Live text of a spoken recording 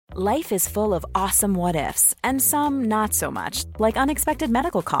Life is full of awesome what-ifs, and some not so much, like unexpected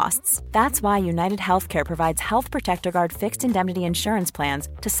medical costs. That's why United Healthcare provides Health Protector Guard fixed indemnity insurance plans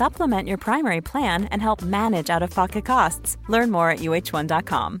to supplement your primary plan and help manage out-of-pocket costs. Learn more at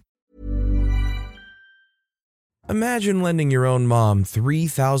uh1.com. Imagine lending your own mom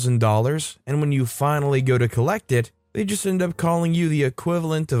 $3,000, and when you finally go to collect it, they just end up calling you the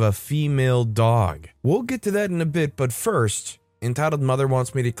equivalent of a female dog. We'll get to that in a bit, but first, Entitled Mother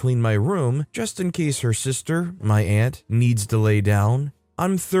wants me to clean my room just in case her sister, my aunt, needs to lay down.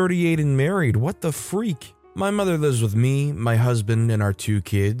 I'm 38 and married, what the freak? My mother lives with me, my husband, and our 2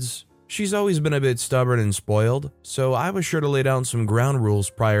 kids. She's always been a bit stubborn and spoiled, so I was sure to lay down some ground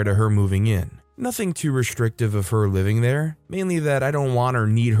rules prior to her moving in. Nothing too restrictive of her living there, mainly that I don't want or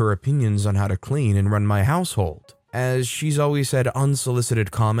need her opinions on how to clean and run my household, as she's always had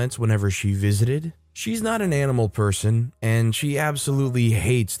unsolicited comments whenever she visited. She's not an animal person, and she absolutely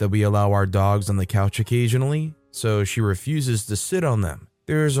hates that we allow our dogs on the couch occasionally, so she refuses to sit on them.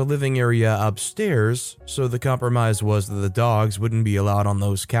 There's a living area upstairs, so the compromise was that the dogs wouldn't be allowed on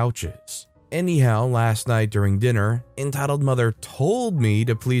those couches. Anyhow, last night during dinner, Entitled Mother told me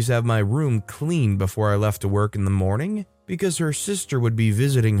to please have my room cleaned before I left to work in the morning, because her sister would be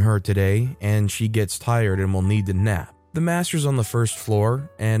visiting her today and she gets tired and will need to nap. The master's on the first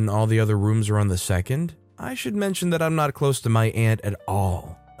floor, and all the other rooms are on the second. I should mention that I'm not close to my aunt at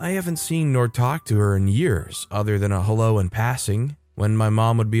all. I haven't seen nor talked to her in years, other than a hello in passing, when my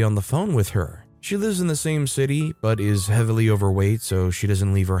mom would be on the phone with her. She lives in the same city, but is heavily overweight, so she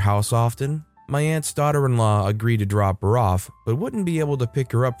doesn't leave her house often. My aunt's daughter-in-law agreed to drop her off, but wouldn't be able to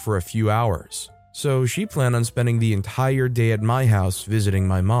pick her up for a few hours. So she planned on spending the entire day at my house visiting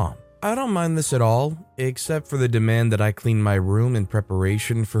my mom. I don't mind this at all, except for the demand that I clean my room in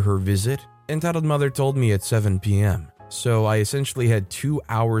preparation for her visit. Entitled Mother told me at 7 p.m., so I essentially had 2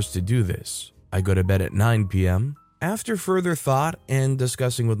 hours to do this. I go to bed at 9 p.m. After further thought and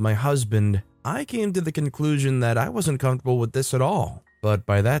discussing with my husband, I came to the conclusion that I wasn't comfortable with this at all. But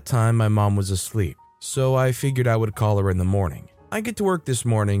by that time, my mom was asleep, so I figured I would call her in the morning. I get to work this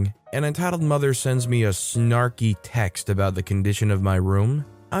morning, and Entitled Mother sends me a snarky text about the condition of my room.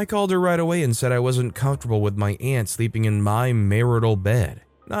 I called her right away and said I wasn't comfortable with my aunt sleeping in my marital bed.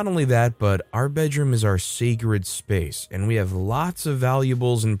 Not only that, but our bedroom is our sacred space, and we have lots of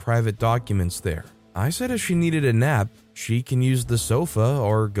valuables and private documents there. I said if she needed a nap, she can use the sofa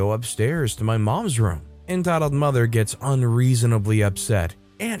or go upstairs to my mom's room. Entitled Mother gets unreasonably upset.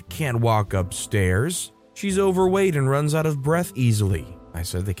 Aunt can't walk upstairs. She's overweight and runs out of breath easily. I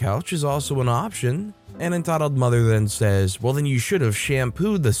said the couch is also an option. And Entitled Mother then says, well, then you should have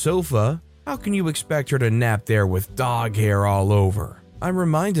shampooed the sofa. How can you expect her to nap there with dog hair all over? I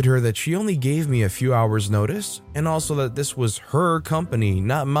reminded her that she only gave me a few hours notice, and also that this was her company,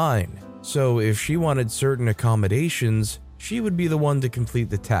 not mine. So if she wanted certain accommodations, she would be the one to complete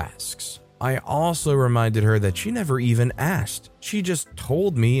the tasks. I also reminded her that she never even asked. She just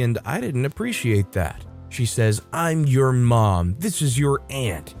told me, and I didn't appreciate that. She says, I'm your mom. This is your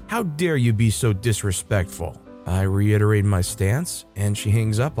aunt. How dare you be so disrespectful? I reiterate my stance, and she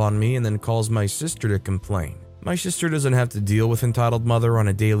hangs up on me and then calls my sister to complain. My sister doesn't have to deal with Entitled Mother on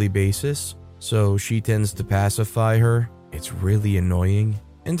a daily basis, so she tends to pacify her. It's really annoying.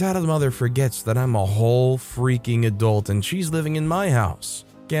 Entitled Mother forgets that I'm a whole freaking adult and she's living in my house.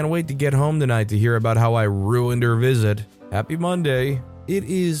 Can't wait to get home tonight to hear about how I ruined her visit. Happy Monday. It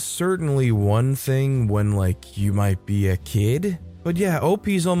is certainly one thing when, you might be a kid. But yeah,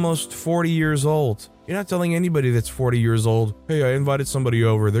 OP's almost 40 years old. You're not telling anybody that's 40 years old, hey, I invited somebody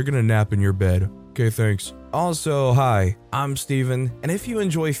over, they're gonna nap in your bed. Okay, thanks. Also, hi, I'm Steven, and if you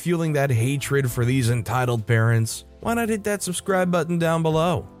enjoy fueling that hatred for these entitled parents, why not hit that subscribe button down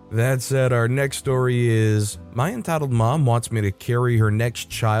below? That said, our next story is, my entitled mom wants me to carry her next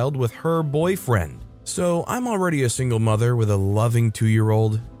child with her boyfriend. So I'm already a single mother with a loving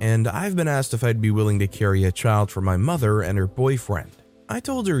 2-year-old, and I've been asked if I'd be willing to carry a child for my mother and her boyfriend. I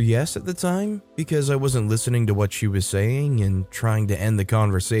told her yes at the time because I wasn't listening to what she was saying and trying to end the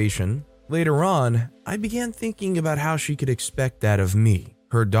conversation. Later on, I began thinking about how she could expect that of me,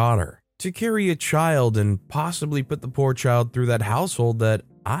 her daughter, to carry a child and possibly put the poor child through that household that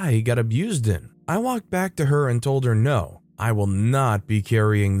I got abused in. I walked back to her and told her no, I will not be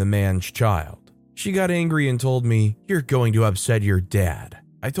carrying the man's child. She got angry and told me, you're going to upset your dad.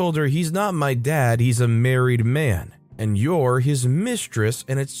 I told her he's not my dad, he's a married man, and you're his mistress,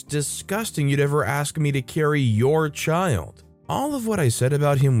 and it's disgusting you'd ever ask me to carry your child. All of what I said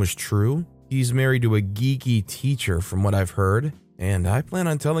about him was true. He's married to a geeky teacher from what I've heard, and I plan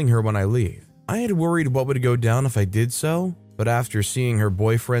on telling her when I leave. I had worried what would go down if I did so, but after seeing her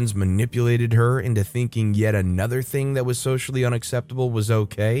boyfriends manipulated her into thinking yet another thing that was socially unacceptable was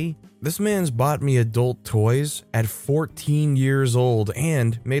okay, this man's bought me adult toys at 14 years old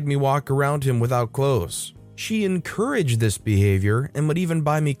and made me walk around him without clothes. She encouraged this behavior and would even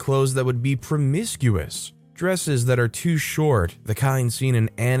buy me clothes that would be promiscuous. Dresses that are too short, the kind seen in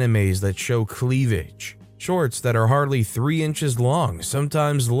animes that show cleavage. Shorts that are hardly 3 inches long,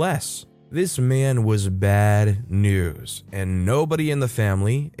 sometimes less. This man was bad news, and nobody in the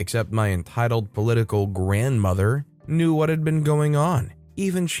family, except my entitled political grandmother, knew what had been going on.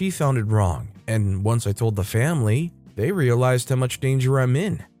 Even she found it wrong, and once I told the family, they realized how much danger I'm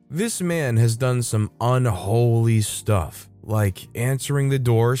in. This man has done some unholy stuff, like answering the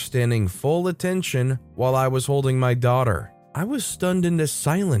door, standing full attention while I was holding my daughter. I was stunned into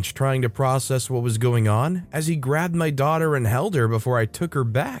silence trying to process what was going on as he grabbed my daughter and held her before I took her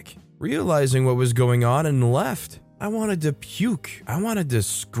back. Realizing what was going on and left. I wanted to puke. I wanted to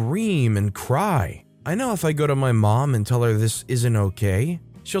scream and cry. I know if I go to my mom and tell her this isn't okay,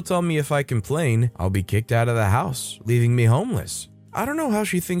 she'll tell me if I complain, I'll be kicked out of the house, leaving me homeless. I don't know how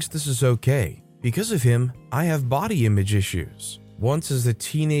she thinks this is okay. Because of him, I have body image issues. Once as a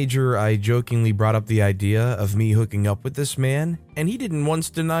teenager, I jokingly brought up the idea of me hooking up with this man, and he didn't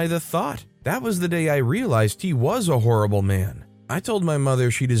once deny the thought. That was the day I realized he was a horrible man. I told my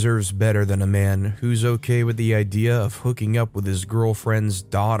mother she deserves better than a man who's okay with the idea of hooking up with his girlfriend's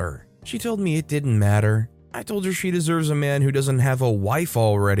daughter. She told me it didn't matter. I told her she deserves a man who doesn't have a wife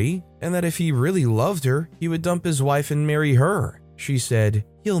already, and that if he really loved her, he would dump his wife and marry her. She said,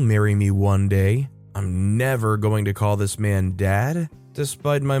 "He'll marry me one day." I'm never going to call this man dad,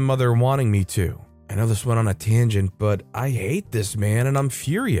 despite my mother wanting me to. I know this went on a tangent, but I hate this man and I'm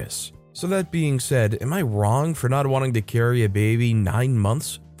furious. So that being said, am I wrong for not wanting to carry a baby 9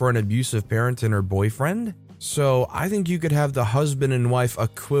 months for an abusive parent and her boyfriend? So I think you could have the husband and wife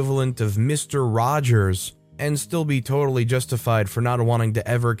equivalent of Mr. Rogers and still be totally justified for not wanting to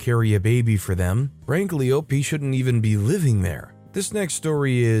ever carry a baby for them. Frankly, OP shouldn't even be living there. This next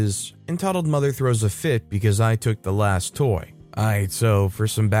story is, entitled Mother Throws a Fit Because I Took the Last Toy. Alright, so for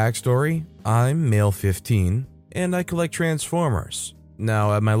some backstory, I'm male 15 and I collect Transformers.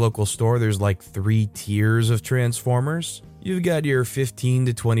 Now, at my local store, there's like 3 tiers of Transformers. You've got your $15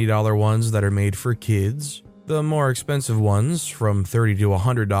 to $20 ones that are made for kids, the more expensive ones from $30 to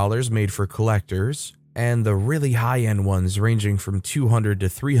 $100 made for collectors, and the really high-end ones ranging from $200 to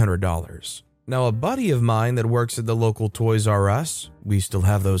 $300. Now, a buddy of mine that works at the local Toys R Us, we still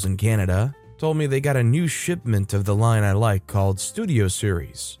have those in Canada, told me they got a new shipment of the line I like called Studio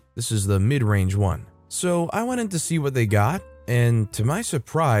Series. This is the mid-range one. So I went in to see what they got, and to my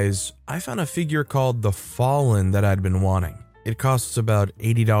surprise, I found a figure called the Fallen that I'd been wanting. It costs about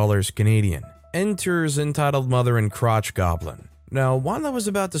 $80 Canadian. Enters entitled Mother and Crotch Goblin. Now, while I was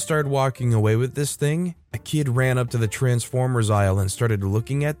about to start walking away with this thing, a kid ran up to the Transformers aisle and started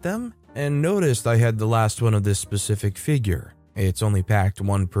looking at them, and noticed I had the last one of this specific figure. It's only packed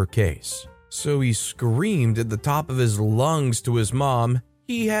 1 per case. So he screamed at the top of his lungs to his mom,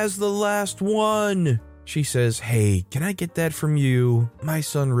 "He has the last one!" She says, "Hey, can I get that from you? My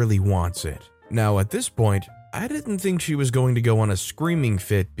son really wants it." Now at this point, I didn't think she was going to go on a screaming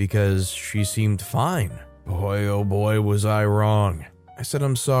fit because she seemed fine. Boy, oh boy, was I wrong. I said,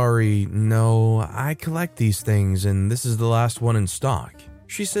 "I'm sorry, no, I collect these things and this is the last one in stock."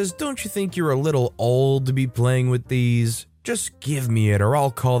 She says, "Don't you think you're a little old to be playing with these? Just give me it or I'll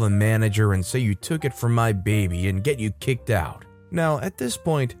call the manager and say you took it from my baby and get you kicked out." Now at this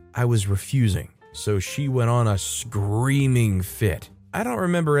point, I was refusing. So she went on a screaming fit. I don't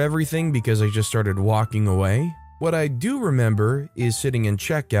remember everything because I just started walking away. What I do remember is sitting in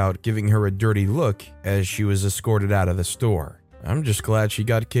checkout giving her a dirty look as she was escorted out of the store. I'm just glad she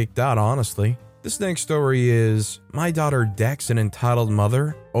got kicked out, honestly. This next story is, my daughter decks an entitled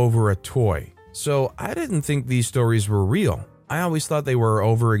mother over a toy. So I didn't think these stories were real. I always thought they were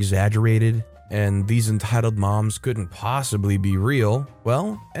over-exaggerated, and these entitled moms couldn't possibly be real.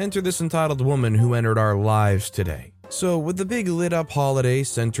 Well, enter this entitled woman who entered our lives today. So with the big lit up holiday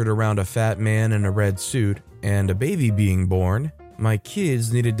centered around a fat man in a red suit and a baby being born, my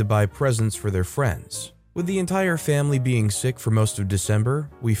kids needed to buy presents for their friends. With the entire family being sick for most of December,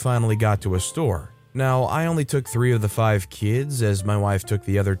 we finally got to a store. Now, I only took 3 of the 5 kids as my wife took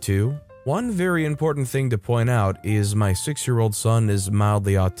the other 2. One very important thing to point out is my 6-year-old son is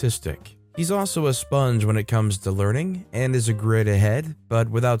mildly autistic. He's also a sponge when it comes to learning and is a grade ahead, but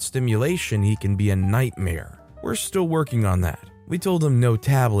without stimulation he can be a nightmare. We're still working on that. We told him no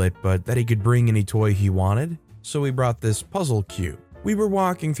tablet, but that he could bring any toy he wanted, so we brought this puzzle cube. We were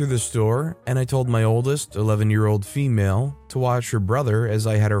walking through the store, and I told my oldest, 11-year-old female, to watch her brother as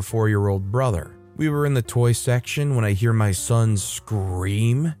I had her 4-year-old brother. We were in the toy section when I hear my son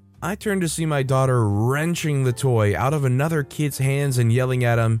scream. I turned to see my daughter wrenching the toy out of another kid's hands and yelling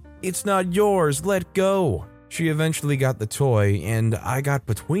at him, "It's not yours, let go." She eventually got the toy, and I got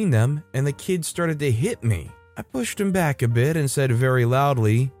between them, and the kid started to hit me. I pushed him back a bit and said very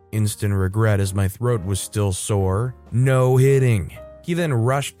loudly, instant regret as my throat was still sore, "No hitting." He then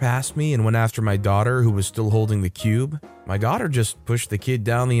rushed past me and went after my daughter, who was still holding the cube. My daughter just pushed the kid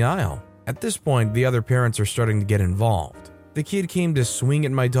down the aisle. At this point, the other parents are starting to get involved. The kid came to swing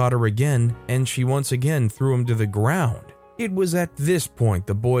at my daughter again, and she once again threw him to the ground. It was at this point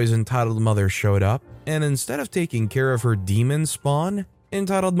the boy's entitled mother showed up, and instead of taking care of her demon spawn,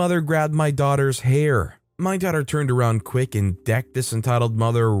 entitled mother grabbed my daughter's hair. My daughter turned around quick and decked this entitled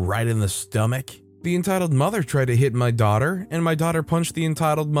mother right in the stomach. The entitled mother tried to hit my daughter, and my daughter punched the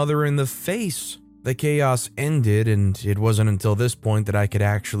entitled mother in the face. The chaos ended, and it wasn't until this point that I could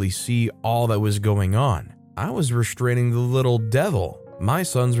actually see all that was going on. I was restraining the little devil. My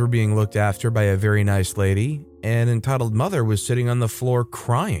sons were being looked after by a very nice lady, and entitled mother was sitting on the floor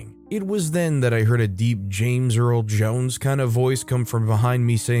crying. It was then that I heard a deep James Earl Jones kind of voice come from behind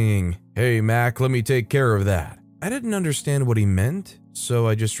me saying, "Hey Mac, let me take care of that." I didn't understand what he meant, so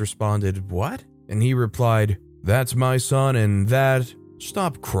I just responded, "What?" And he replied, "That's my son, and that,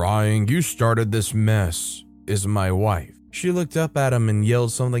 stop crying, you started this mess, is my wife." She looked up at him and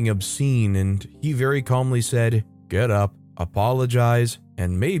yelled something obscene, and he very calmly said, "Get up, apologize,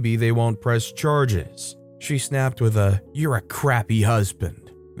 and maybe they won't press charges." She snapped with a, "You're a crappy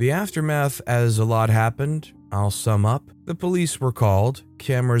husband." The aftermath, as a lot happened, I'll sum up. The police were called,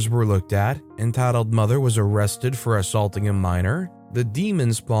 cameras were looked at, entitled mother was arrested for assaulting a minor. The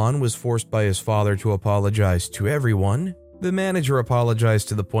demon spawn was forced by his father to apologize to everyone. The manager apologized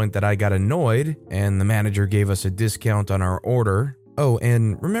to the point that I got annoyed, and the manager gave us a discount on our order. Oh,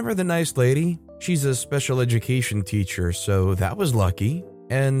 and remember the nice lady? She's a special education teacher, so that was lucky.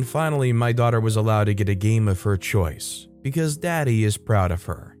 And finally, my daughter was allowed to get a game of her choice, because daddy is proud of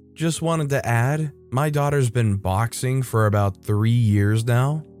her. Just wanted to add, my daughter's been boxing for about 3 years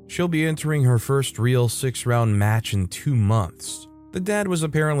now. She'll be entering her first real 6-round match in 2 months. The dad was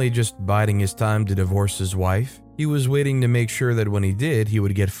apparently just biding his time to divorce his wife. He was waiting to make sure that when he did, he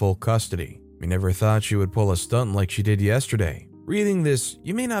would get full custody. We never thought she would pull a stunt like she did yesterday. Reading this,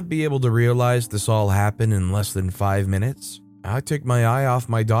 you may not be able to realize this all happened in less than 5 minutes. I took my eye off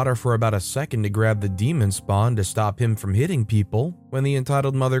my daughter for about a second to grab the demon spawn to stop him from hitting people when the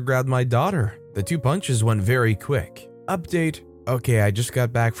entitled mother grabbed my daughter. The 2 punches went very quick. Update: okay, I just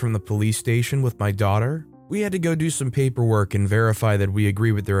got back from the police station with my daughter. We had to go do some paperwork and verify that we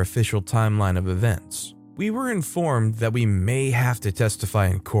agree with their official timeline of events. We were informed that we may have to testify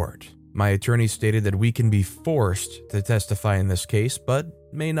in court. My attorney stated that we can be forced to testify in this case, but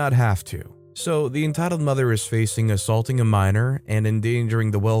may not have to. So the entitled mother is facing assaulting a minor and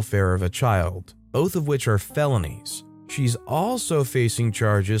endangering the welfare of a child, both of which are felonies. She's also facing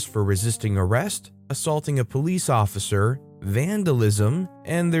charges for resisting arrest, assaulting a police officer, vandalism,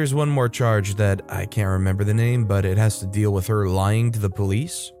 and there's one more charge that I can't remember the name, but it has to deal with her lying to the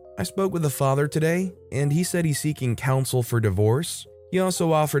police. I spoke with the father today, and he said he's seeking counsel for divorce. He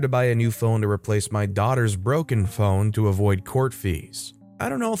also offered to buy a new phone to replace my daughter's broken phone to avoid court fees. I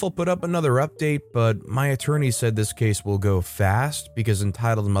don't know if I'll put up another update, but my attorney said this case will go fast because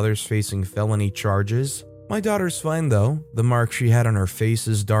entitled mother's facing felony charges. My daughter's fine though. The mark she had on her face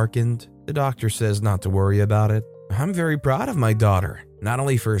is darkened. The doctor says not to worry about it. I'm very proud of my daughter, not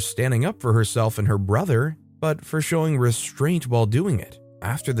only for standing up for herself and her brother, but for showing restraint while doing it.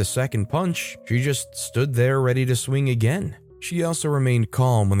 After the second punch, she just stood there ready to swing again. She also remained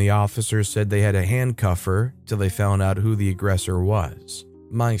calm when the officers said they had to handcuff her till they found out who the aggressor was.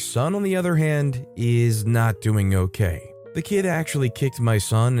 My son, on the other hand, is not doing okay. The kid actually kicked my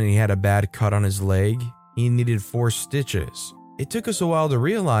son and he had a bad cut on his leg. He needed 4 stitches. It took us a while to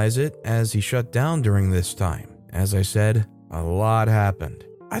realize it as he shut down during this time. As I said, a lot happened.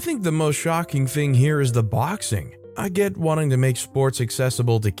 I think the most shocking thing here is the boxing. I get wanting to make sports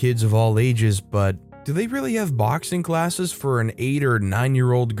accessible to kids of all ages, but do they really have boxing classes for an 8 or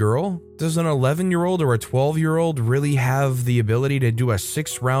 9-year-old girl? Does an 11-year-old or a 12-year-old really have the ability to do a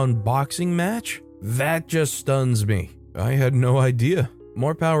 6-round boxing match? That just stuns me. I had no idea.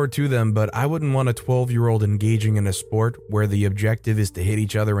 More power to them, but I wouldn't want a 12-year-old engaging in a sport where the objective is to hit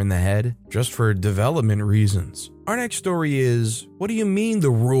each other in the head, just for development reasons. Our next story is, what do you mean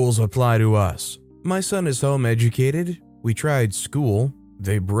the rules apply to us? My son is home educated. We tried school.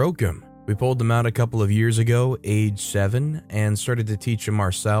 They broke him. We pulled them out a couple of years ago, age 7, and started to teach him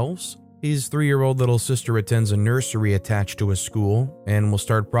ourselves. His 3-year-old little sister attends a nursery attached to a school and will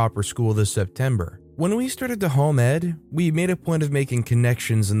start proper school this September. When we started to home ed, we made a point of making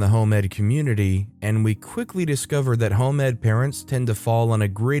connections in the home ed community, and we quickly discovered that home ed parents tend to fall on a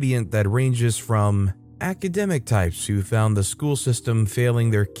gradient that ranges from academic types who found the school system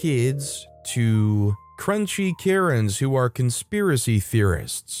failing their kids to crunchy Karens who are conspiracy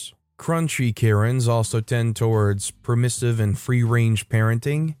theorists. Crunchy Karens also tend towards permissive and free-range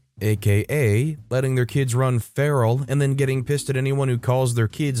parenting, aka letting their kids run feral and then getting pissed at anyone who calls their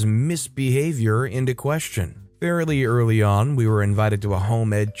kids' misbehavior into question. Fairly early on, we were invited to a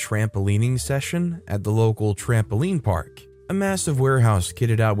home ed trampolining session at the local trampoline park, a massive warehouse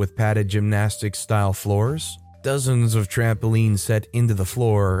kitted out with padded gymnastics-style floors, dozens of trampolines set into the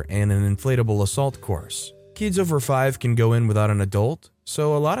floor, and an inflatable assault course. Kids over 5 can go in without an adult,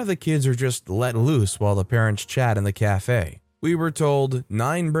 so a lot of the kids are just let loose while the parents chat in the cafe. We were told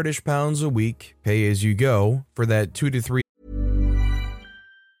 £9 a week, pay as you go, for that 2 to 3.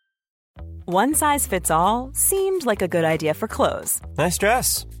 One size fits all seemed like a good idea for clothes. Nice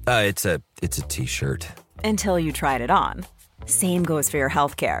dress. It's a t-shirt. Until you tried it on. Same goes for your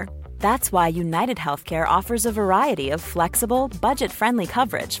healthcare. That's why United Healthcare offers a variety of flexible, budget-friendly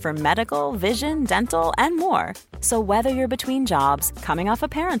coverage for medical, vision, dental, and more. So whether you're between jobs, coming off a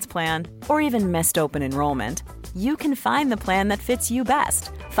parent's plan, or even missed open enrollment, you can find the plan that fits you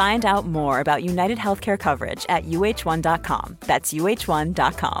best. Find out more about United Healthcare coverage at uh1.com. That's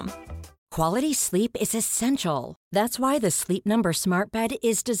uh1.com. Quality sleep is essential. That's why the Sleep Number Smart Bed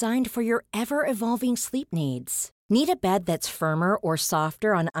is designed for your ever-evolving sleep needs. Need a bed that's firmer or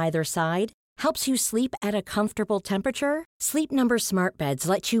softer on either side? Helps you sleep at a comfortable temperature? Sleep Number Smart Beds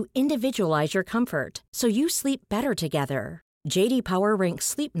let you individualize your comfort, so you sleep better together. J.D. Power ranks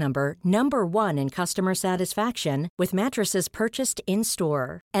Sleep Number number 1 in customer satisfaction with mattresses purchased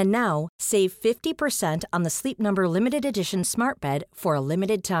in-store. And now, save 50% on the Sleep Number Limited Edition Smart Bed for a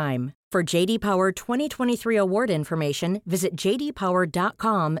limited time. For J.D. Power 2023 award information, visit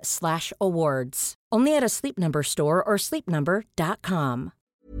jdpower.com/awards. Only at a Sleep Number store or sleepnumber.com.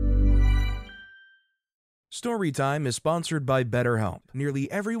 Storytime is sponsored by BetterHelp. Nearly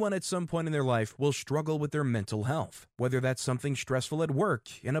everyone at some point in their life will struggle with their mental health, whether that's something stressful at work,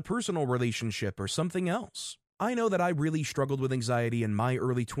 in a personal relationship, or something else. I know that I really struggled with anxiety in my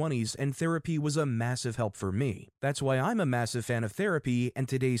early 20s, and therapy was a massive help for me. That's why I'm a massive fan of therapy and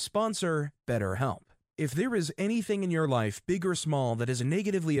today's sponsor, BetterHelp. If there is anything in your life, big or small, that is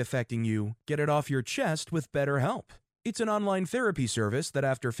negatively affecting you, get it off your chest with BetterHelp. It's an online therapy service that,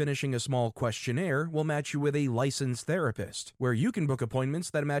 after finishing a small questionnaire, will match you with a licensed therapist, where you can book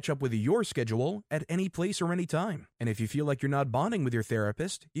appointments that match up with your schedule at any place or any time. And if you feel like you're not bonding with your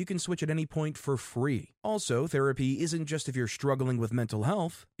therapist, you can switch at any point for free. Also, therapy isn't just if you're struggling with mental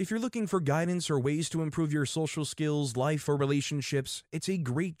health. If you're looking for guidance or ways to improve your social skills, life, or relationships, it's a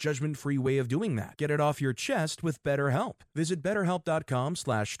great judgment-free way of doing that. Get it off your chest with BetterHelp. Visit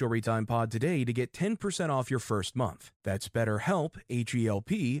BetterHelp.com/StorytimePod today to get 10% off your first month. That's BetterHelp,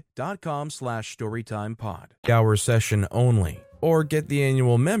 HELP.com/StorytimePod. Hour session only. Or get the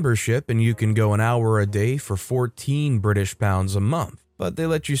annual membership and you can go an hour a day for £14 a month. But they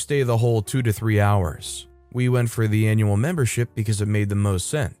let you stay the whole 2 to 3 hours. We went for the annual membership because it made the most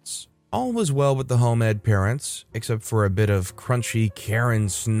sense. All was well with the home ed parents, except for a bit of crunchy Karen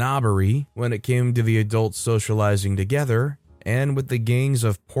snobbery when it came to the adults socializing together, and with the gangs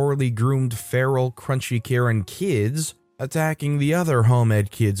of poorly groomed feral crunchy Karen kids attacking the other home ed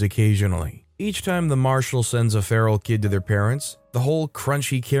kids occasionally. Each time the marshal sends a feral kid to their parents, the whole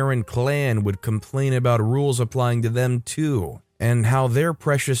crunchy Karen clan would complain about rules applying to them too, and how their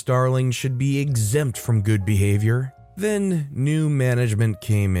precious darlings should be exempt from good behavior. Then new management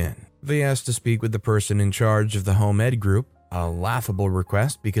came in. They asked to speak with the person in charge of the home ed group, a laughable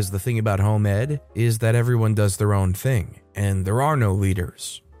request because the thing about home ed is that everyone does their own thing, and there are no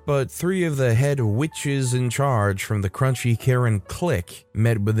leaders. But 3 of the head witches in charge from the crunchy Karen clique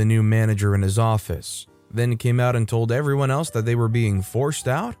met with the new manager in his office, then came out and told everyone else that they were being forced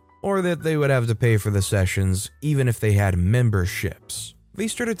out, or that they would have to pay for the sessions even if they had memberships. They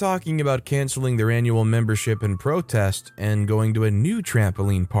started talking about canceling their annual membership in protest and going to a new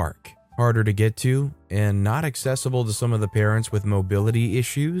trampoline park, harder to get to and not accessible to some of the parents with mobility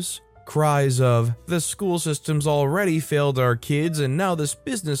issues. Cries of, "The school system's already failed our kids and now this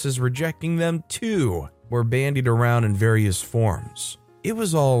business is rejecting them too," were bandied around in various forms. It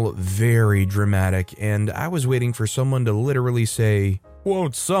was all very dramatic, and I was waiting for someone to literally say,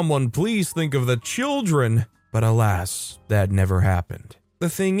 "Won't someone please think of the children?" But alas, that never happened. The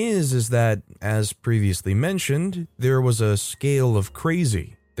thing is that, as previously mentioned, there was a scale of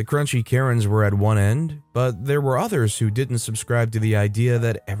crazy. The crunchy Karens were at one end, but there were others who didn't subscribe to the idea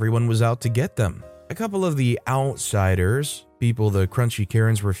that everyone was out to get them. A couple of the outsiders, people the crunchy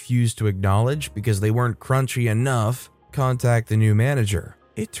Karens refused to acknowledge because they weren't crunchy enough, contact the new manager.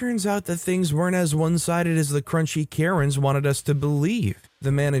 It turns out that things weren't as one-sided as the crunchy Karens wanted us to believe.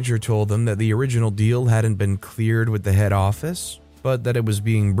 The manager told them that the original deal hadn't been cleared with the head office, but that it was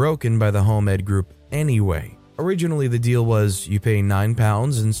being broken by the home ed group anyway. Originally, the deal was you pay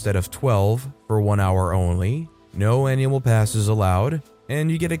 £9 instead of $12 for 1 hour only, no annual passes allowed,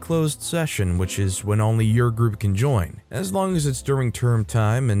 and you get a closed session, which is when only your group can join, as long as it's during term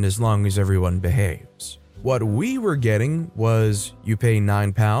time and as long as everyone behaves. What we were getting was you pay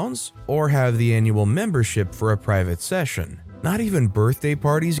 £9 or have the annual membership for a private session. Not even birthday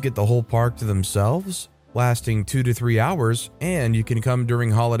parties get the whole park to themselves, lasting 2 to 3 hours, and you can come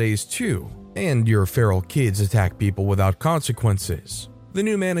during holidays too. And your feral kids attack people without consequences. The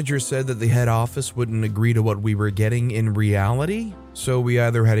new manager said that the head office wouldn't agree to what we were getting in reality, so we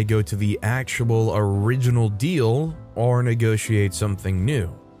either had to go to the actual original deal or negotiate something new.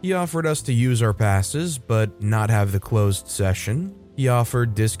 He offered us to use our passes but not have the closed session. He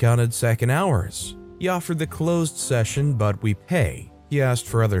offered discounted second hours. He offered the closed session but we pay. He asked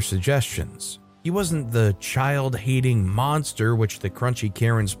for other suggestions. He wasn't the child-hating monster which the crunchy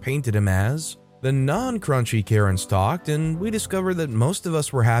Karens painted him as. The non-crunchy Karens talked, and we discovered that most of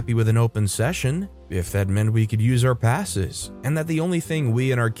us were happy with an open session, if that meant we could use our passes, and that the only thing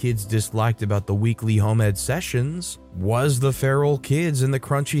we and our kids disliked about the weekly home ed sessions was the feral kids and the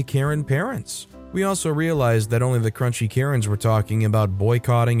crunchy Karen parents. We also realized that only the crunchy Karens were talking about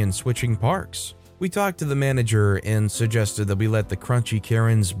boycotting and switching parks. We talked to the manager and suggested that we let the crunchy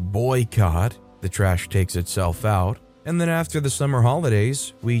Karens boycott. The trash takes itself out. And then after the summer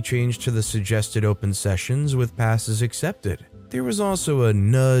holidays, we changed to the suggested open sessions with passes accepted. There was also a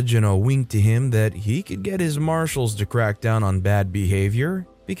nudge and a wink to him that he could get his marshals to crack down on bad behavior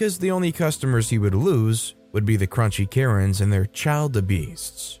because the only customers he would lose would be the crunchy Karens and their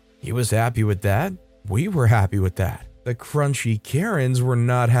child-beasts. He was happy with that. We were happy with that. The crunchy Karens were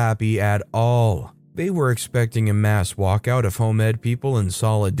not happy at all. They were expecting a mass walkout of home ed people in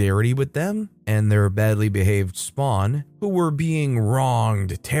solidarity with them and their badly behaved spawn, who were being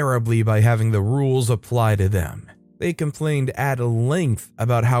wronged terribly by having the rules apply to them. They complained at length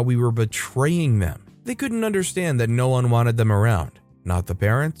about how we were betraying them. They couldn't understand that no one wanted them around. Not the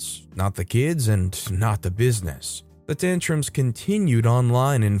parents, not the kids, and not the business. The tantrums continued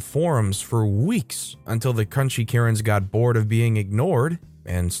online in forums for weeks until the crunchy Karens got bored of being ignored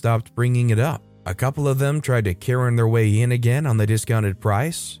and stopped bringing it up. A couple of them tried to Karen their way in again on the discounted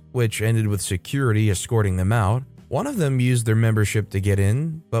price, which ended with security escorting them out. One of them used their membership to get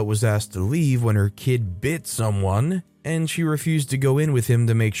in, but was asked to leave when her kid bit someone, and she refused to go in with him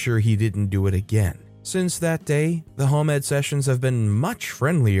to make sure he didn't do it again. Since that day, the home ed sessions have been much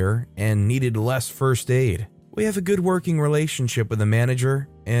friendlier and needed less first aid. We have a good working relationship with the manager,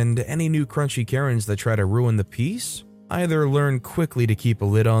 and any new crunchy Karens that try to ruin the peace either learn quickly to keep a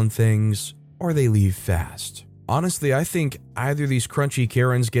lid on things, or they leave fast. Honestly, I think either these crunchy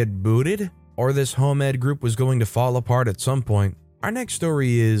Karens get booted, or this home ed group was going to fall apart at some point. Our next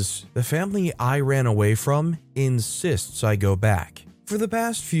story is, the family I ran away from insists I go back. For the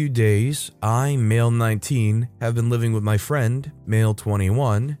past few days, I, male 19, have been living with my friend, male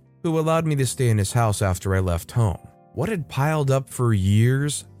 21, who allowed me to stay in his house after I left home. What had piled up for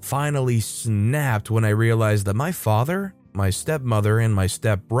years finally snapped when I realized that my father, my stepmother, and my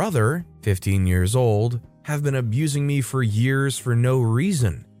stepbrother, 15 years old, have been abusing me for years for no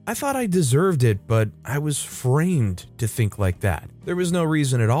reason. I thought I deserved it, but I was framed to think like that. There was no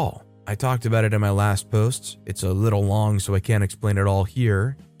reason at all. I talked about it in my last posts. It's a little long, so I can't explain it all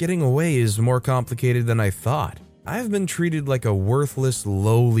here. Getting away is more complicated than I thought. I've been treated like a worthless,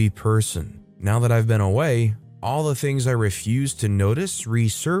 lowly person. Now that I've been away, all the things I refused to notice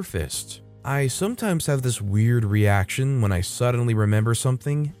resurfaced. I sometimes have this weird reaction when I suddenly remember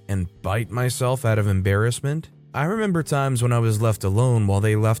something and bite myself out of embarrassment. I remember times when I was left alone while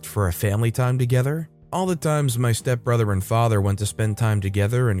they left for a family time together. All the times my stepbrother and father went to spend time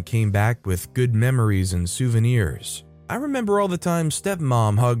together and came back with good memories and souvenirs. I remember all the times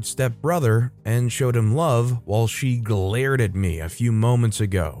stepmom hugged stepbrother and showed him love while she glared at me a few moments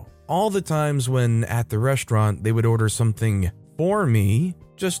ago. All the times when at the restaurant they would order something for me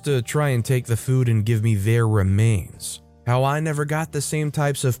just to try and take the food and give me their remains. How I never got the same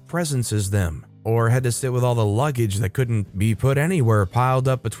types of presents as them, or had to sit with all the luggage that couldn't be put anywhere piled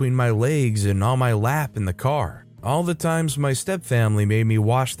up between my legs and on my lap in the car. All the times my stepfamily made me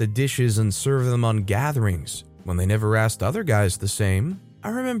wash the dishes and serve them on gatherings, when they never asked other guys the same. I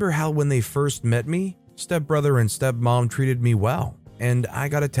remember how when they first met me, stepbrother and stepmom treated me well, and I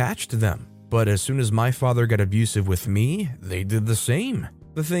got attached to them. But as soon as my father got abusive with me, they did the same.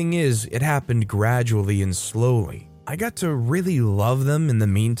 The thing is, it happened gradually and slowly. I got to really love them in the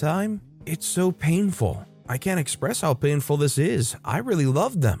meantime. It's so painful. I can't express how painful this is. I really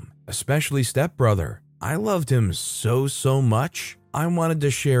loved them, especially stepbrother. I loved him so much. I wanted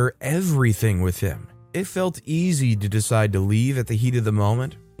to share everything with him. It felt easy to decide to leave at the heat of the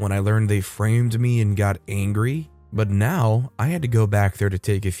moment when I learned they framed me and got angry. But now I had to go back there to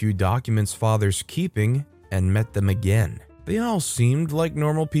take a few documents father's keeping and met them again. They all seemed like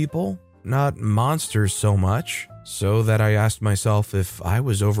normal people, not monsters so much, so that I asked myself if I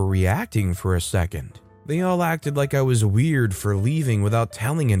was overreacting for a second. They all acted like I was weird for leaving without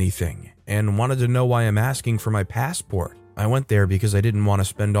telling anything and wanted to know why I'm asking for my passport. I went there because I didn't want to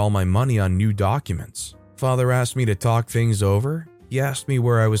spend all my money on new documents. Father asked me to talk things over. He asked me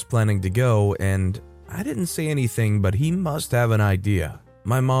where I was planning to go, and I didn't say anything, but he must have an idea.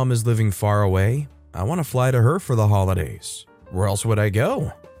 My mom is living far away. I want to fly to her for the holidays. Where else would I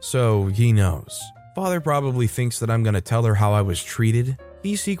go? So he knows. Father probably thinks that I'm going to tell her how I was treated.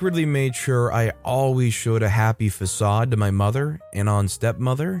 He secretly made sure I always showed a happy facade to my mother and on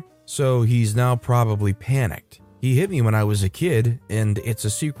stepmother, so he's now probably panicked. He hit me when I was a kid, and it's a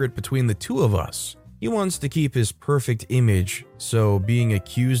secret between the two of us. He wants to keep his perfect image, so being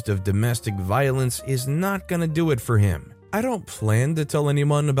accused of domestic violence is not gonna do it for him. I don't plan to tell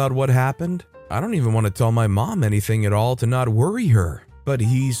anyone about what happened. I don't even want to tell my mom anything at all to not worry her. But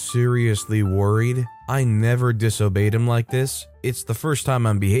he's seriously worried. I never disobeyed him like this. It's the first time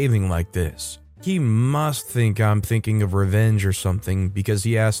I'm behaving like this. He must think I'm thinking of revenge or something because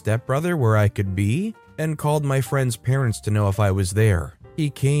he asked stepbrother where I could be and called my friend's parents to know if I was there. He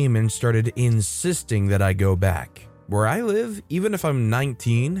came and started insisting that I go back. Where I live, even if I'm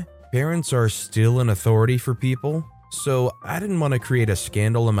 19, parents are still an authority for people. So I didn't want to create a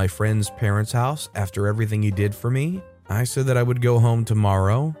scandal in my friend's parents' house after everything he did for me. I said that I would go home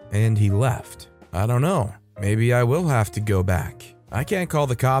tomorrow, and he left. I don't know. Maybe I will have to go back. I can't call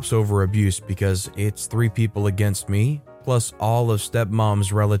the cops over abuse because it's 3 people against me, plus all of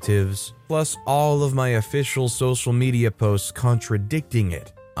stepmom's relatives, plus all of my official social media posts contradicting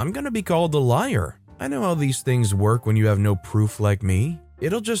it. I'm gonna be called a liar. I know how these things work when you have no proof like me.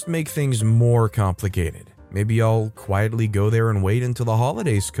 It'll just make things more complicated. Maybe I'll quietly go there and wait until the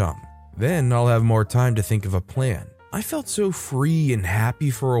holidays come. Then I'll have more time to think of a plan. I felt so free and happy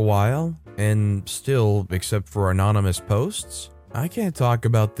for a while, and still, except for anonymous posts, I can't talk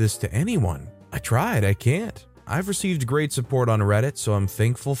about this to anyone. I tried, I can't. I've received great support on Reddit, so I'm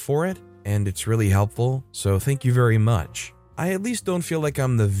thankful for it, and it's really helpful, so thank you very much. I at least don't feel like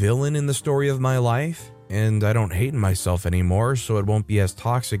I'm the villain in the story of my life, and I don't hate myself anymore, so it won't be as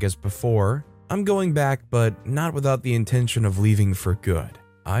toxic as before. I'm going back, but not without the intention of leaving for good.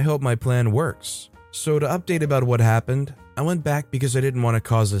 I hope my plan works. So to update about what happened, I went back because I didn't want to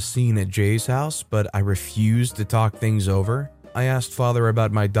cause a scene at Jay's house, but I refused to talk things over. I asked Father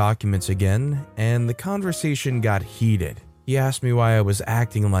about my documents again, and the conversation got heated. He asked me why I was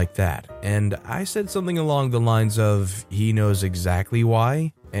acting like that, and I said something along the lines of he knows exactly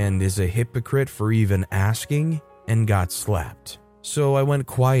why and is a hypocrite for even asking, and got slapped. So I went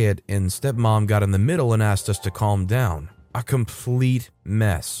quiet, and stepmom got in the middle and asked us to calm down. A complete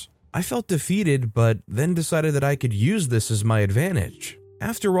mess. I felt defeated, but then decided that I could use this as my advantage.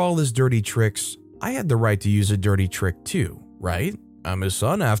 After all his dirty tricks, I had the right to use a dirty trick too, right? I'm his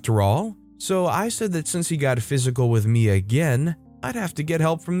son after all. So I said that since he got physical with me again, I'd have to get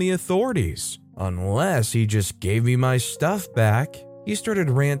help from the authorities. Unless he just gave me my stuff back. He started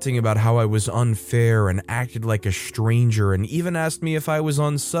ranting about how I was unfair and acted like a stranger and even asked me if I was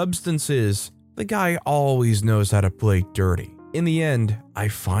on substances. The guy always knows how to play dirty. In the end, I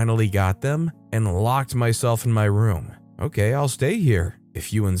finally got them and locked myself in my room. Okay, I'll stay here,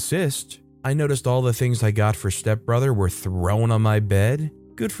 if you insist. I noticed all the things I got for stepbrother were thrown on my bed.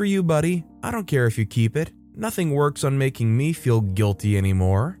 Good for you, buddy. I don't care if you keep it. Nothing works on making me feel guilty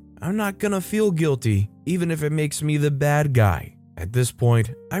anymore. I'm not gonna feel guilty, even if it makes me the bad guy. At this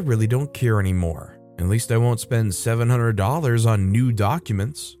point, I really don't care anymore. At least I won't spend $700 on new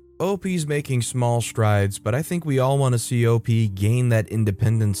documents. OP's making small strides, but I think we all want to see OP gain that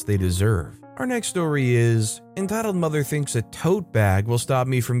independence they deserve. Our next story is, Entitled Mother thinks a tote bag will stop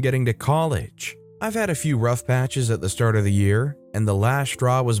me from getting to college. I've had a few rough patches at the start of the year, and the last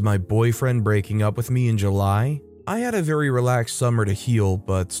straw was my boyfriend breaking up with me in July. I had a very relaxed summer to heal,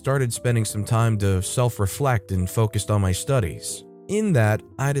 but started spending some time to self-reflect and focused on my studies. In that,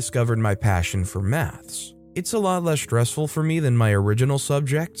 I discovered my passion for maths. It's a lot less stressful for me than my original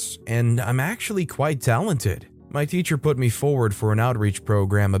subjects, and I'm actually quite talented. My teacher put me forward for an outreach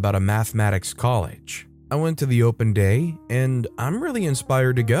program about a mathematics college. I went to the open day, and I'm really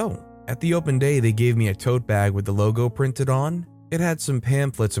inspired to go. At the open day, they gave me a tote bag with the logo printed on. It had some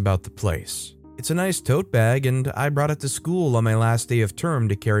pamphlets about the place. It's a nice tote bag, and I brought it to school on my last day of term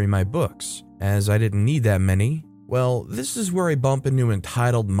to carry my books, as I didn't need that many. Well, this is where I bump into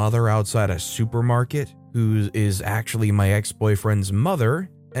entitled mother outside a supermarket, who is actually my ex-boyfriend's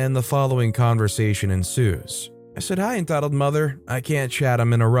mother, and the following conversation ensues. I said, "Hi, entitled mother. I can't chat,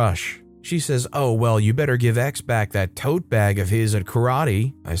 I'm in a rush." She says, "Oh, well, you better give X back that tote bag of his at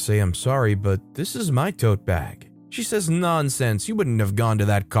karate." I say, "I'm sorry, but this is my tote bag." She says, "Nonsense, you wouldn't have gone to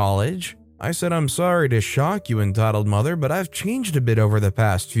that college." I said, "I'm sorry to shock you, entitled mother, but I've changed a bit over the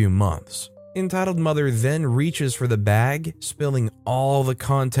past few months." Entitled mother then reaches for the bag, spilling all the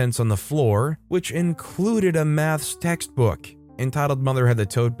contents on the floor, which included a maths textbook. Entitled mother had the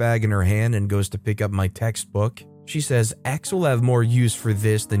tote bag in her hand and goes to pick up my textbook. She says, "X will have more use for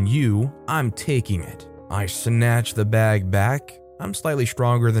this than you. I'm taking it." I snatch the bag back, I'm slightly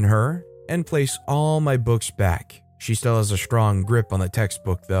stronger than her, and place all my books back. She still has a strong grip on the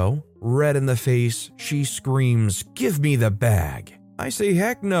textbook though. Red in the face, she screams, "Give me the bag." I say,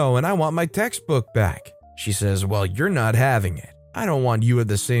 "Heck no, and I want my textbook back." She says, "Well, you're not having it. I don't want you at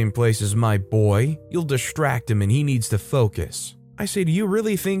the same place as my boy. You'll distract him and he needs to focus." I say, "Do you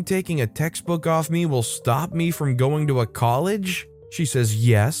really think taking a textbook off me will stop me from going to a college?" She says,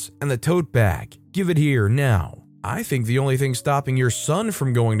 "Yes, and the tote bag. Give it here now." I think the only thing stopping your son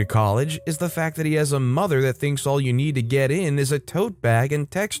from going to college is the fact that he has a mother that thinks all you need to get in is a tote bag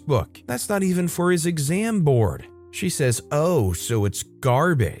and textbook. That's not even for his exam board. She says, "Oh, so it's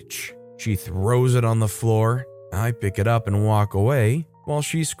garbage." She throws it on the floor. I pick it up and walk away, while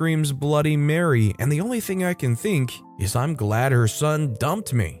she screams Bloody Mary, and the only thing I can think is I'm glad her son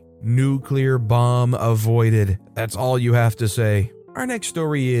dumped me. Nuclear bomb avoided. That's all you have to say. Our next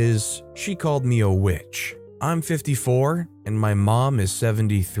story is, she called me a witch. I'm 54, and my mom is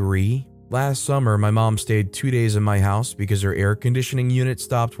 73. Last summer, my mom stayed 2 days in my house because her air conditioning unit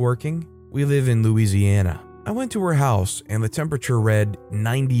stopped working. We live in Louisiana. I went to her house, and the temperature read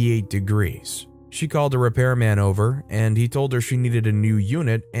 98 degrees. She called a repairman over, and he told her she needed a new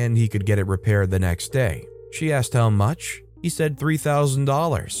unit and he could get it repaired the next day. She asked how much. He said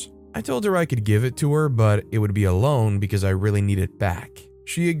 $3,000. I told her I could give it to her, but it would be a loan because I really need it back.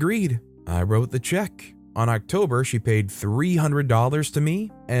 She agreed. I wrote the check. On October, she paid $300 to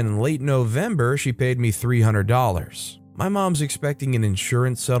me, and in late November, she paid me $300. My mom's expecting an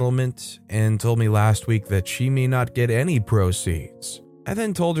insurance settlement and told me last week that she may not get any proceeds. I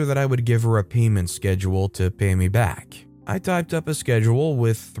then told her that I would give her a payment schedule to pay me back. I typed up a schedule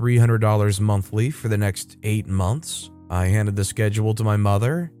with $300 monthly for the next 8 months. I handed the schedule to my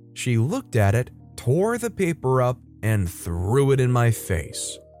mother. She looked at it, tore the paper up, and threw it in my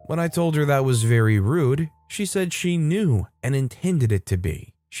face. When I told her that was very rude, she said she knew and intended it to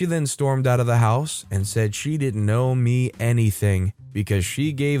be. She then stormed out of the house and said she didn't owe me anything because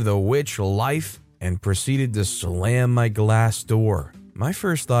she gave the witch life and proceeded to slam my glass door. My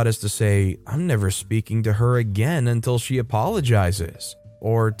first thought is to say, I'm never speaking to her again until she apologizes,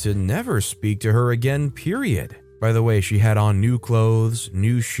 or to never speak to her again, period. By the way, she had on new clothes,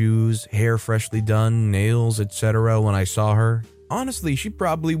 new shoes, hair freshly done, nails, etc. when I saw her. Honestly, she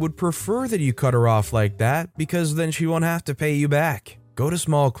probably would prefer that you cut her off like that because then she won't have to pay you back. Go to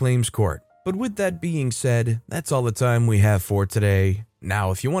small claims court. But with that being said, that's all the time we have for today.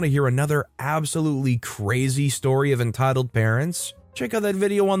 Now, if you want to hear another absolutely crazy story of entitled parents, check out that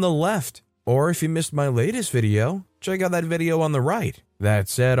video on the left. Or if you missed my latest video, check out that video on the right. That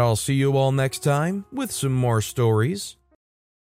said, I'll see you all next time with some more stories.